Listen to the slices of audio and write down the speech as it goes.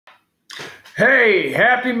Hey,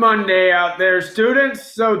 happy Monday out there,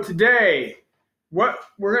 students. So today, what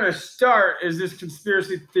we're going to start is this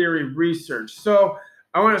conspiracy theory research. So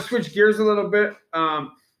I want to switch gears a little bit.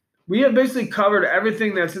 We have basically covered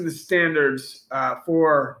everything that's in the standards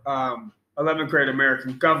for 11th grade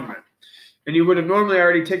American government. And you would have normally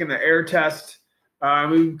already taken the air test.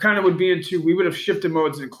 We kind of would be we would have shifted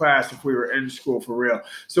modes in class if we were in school for real.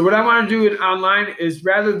 So what I want to do online is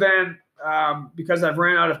rather than because I've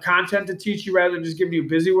ran out of content to teach you, rather than just giving you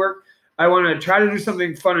busy work, I want to try to do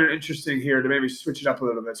something fun and interesting here to maybe switch it up a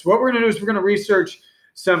little bit. So what we're going to do is we're going to research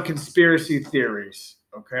some conspiracy theories,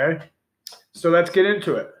 okay? So let's get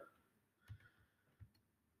into it.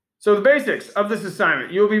 So the basics of this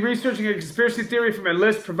assignment. You will be researching a conspiracy theory from a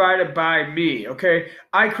list provided by me, okay?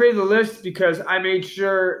 I created the list because I made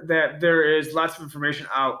sure that there is lots of information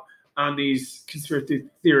out on these conspiracy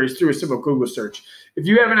theories through a simple Google search. If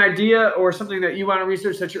you have an idea or something that you want to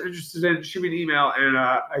research that you're interested in, shoot me an email and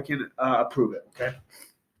I can approve it, okay?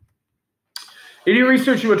 In your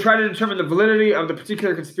research, you will try to determine the validity of the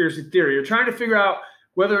particular conspiracy theory. You're trying to figure out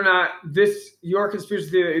whether or not your conspiracy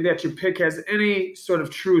theory that you pick has any sort of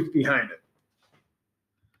truth behind it.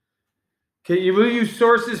 Okay, you will use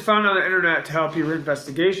sources found on the internet to help your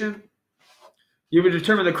investigation. You will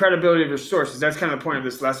determine the credibility of your sources. That's kind of the point of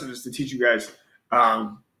this lesson, is to teach you guys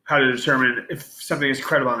how to determine if something is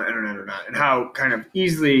credible on the internet or not, and how kind of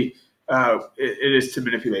easily it is to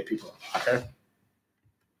manipulate people. Okay.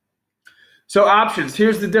 So options.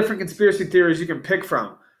 Here's the different conspiracy theories you can pick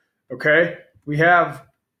from. Okay. We have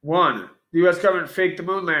one, the U.S. government faked the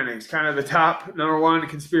moon landings, kind of the top number one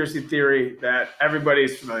conspiracy theory that everybody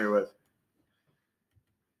is familiar with.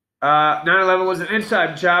 9/11 was an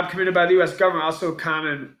inside job committed by the U.S. government, also a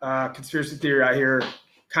common conspiracy theory I hear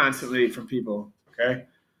constantly from people, okay?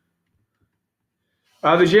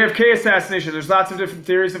 The JFK assassination, there's lots of different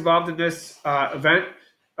theories involved in this event.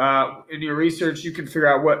 In your research, you can figure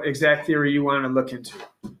out what exact theory you want to look into.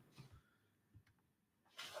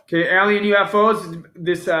 Okay, alien UFOs.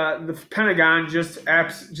 The Pentagon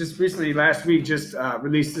just recently, last week,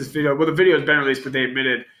 released this video. Well, the video has been released, but they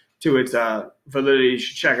admitted to its validity. You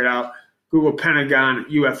should check it out. Google Pentagon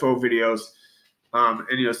UFO videos,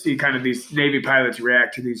 and you'll see kind of these Navy pilots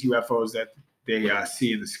react to these UFOs that they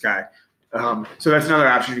see in the sky. So that's another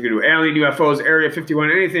option you can do. Alien UFOs, Area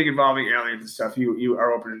 51, anything involving aliens and stuff you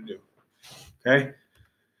are open to do. Okay.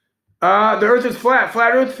 The Earth is flat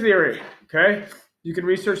Earth theory. Okay. You can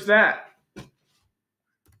research that. The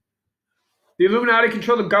Illuminati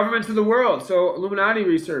control the governments of the world. So Illuminati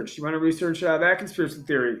research. You want to research that conspiracy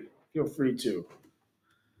theory? Feel free to.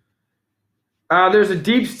 There's a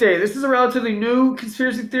deep state. This is a relatively new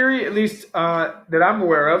conspiracy theory, at least that I'm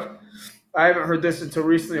aware of. I haven't heard this until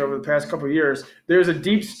recently, over the past couple of years. There's a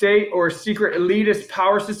deep state or a secret elitist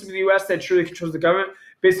power system in the U.S. that truly controls the government.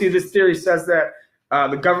 Basically, this theory says that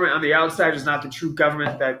the government on the outside is not the true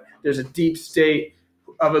government, that there's a deep state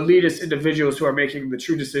of elitist individuals who are making the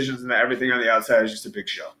true decisions, and that everything on the outside is just a big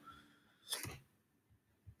show.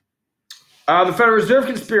 The Federal Reserve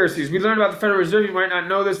conspiracies. We learned about the Federal Reserve. You might not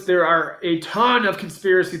know this. There are a ton of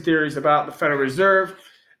conspiracy theories about the Federal Reserve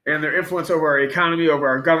and their influence over our economy, over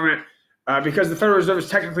our government. Because the Federal Reserve is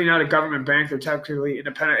technically not a government bank. They're technically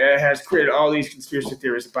independent. It has created all these conspiracy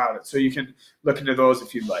theories about it. So you can look into those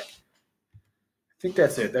if you'd like. I think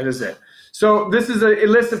that's it. That is it. So this is a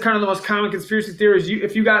list of kind of the most common conspiracy theories.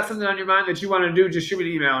 If you got something on your mind that you want to do, just shoot me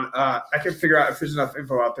an email. And, I can figure out if there's enough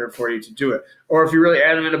info out there for you to do it. Or if you're really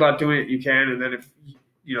adamant about doing it, you can. And then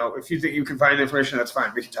if you think you can find the information, that's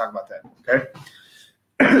fine. We can talk about that.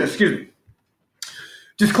 Okay. Excuse me.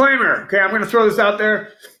 Disclaimer. Okay, I'm going to throw this out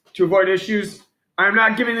there to avoid issues. I'm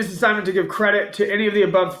not giving this assignment to give credit to any of the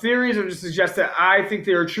above theories, or to suggest that I think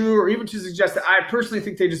they are true, or even to suggest that I personally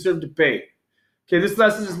think they deserve debate. Okay, this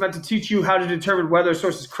lesson is meant to teach you how to determine whether a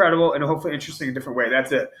source is credible and hopefully interesting in a different way.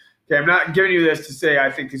 That's it. Okay, I'm not giving you this to say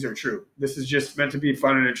I think these are true. This is just meant to be a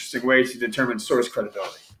fun and interesting way to determine source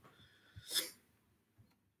credibility.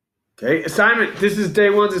 Okay, assignment. This is day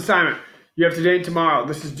one's assignment. You have today and tomorrow.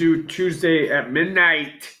 This is due Tuesday at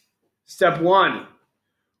midnight. Step one.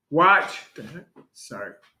 Watch.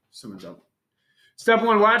 Sorry, someone's up. Step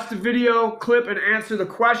one, watch the video clip and answer the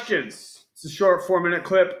questions. It's a short 4-minute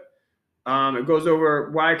clip. It goes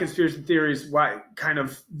over why conspiracy theories, why kind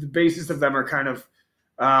of the basis of them are kind of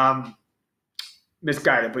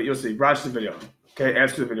misguided, but you'll see. Watch the video. Okay,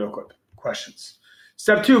 answer the video clip. Questions.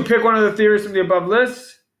 Step two, pick one of the theories from the above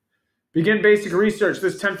list. Begin basic research.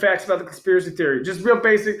 There's 10 facts about the conspiracy theory. Just real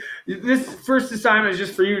basic. This first assignment is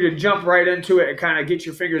just for you to jump right into it and kind of get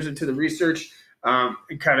your fingers into the research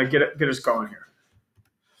and kind of get us going here.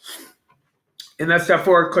 And that's step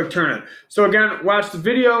 4, click turn in. So again, watch the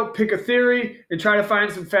video, pick a theory, and try to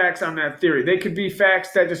find some facts on that theory. They could be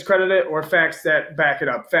facts that discredit it, or facts that back it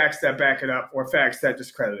up, facts that back it up, or facts that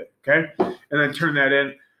discredit it, okay? And then turn that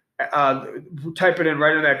in, type it in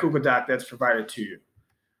right in that Google Doc that's provided to you,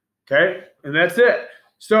 okay? And that's it.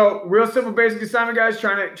 So real simple basic assignment, guys,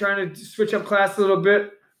 trying to switch up class a little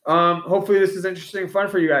bit. Hopefully this is interesting and fun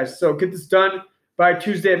for you guys. So get this done by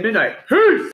Tuesday at midnight. Peace!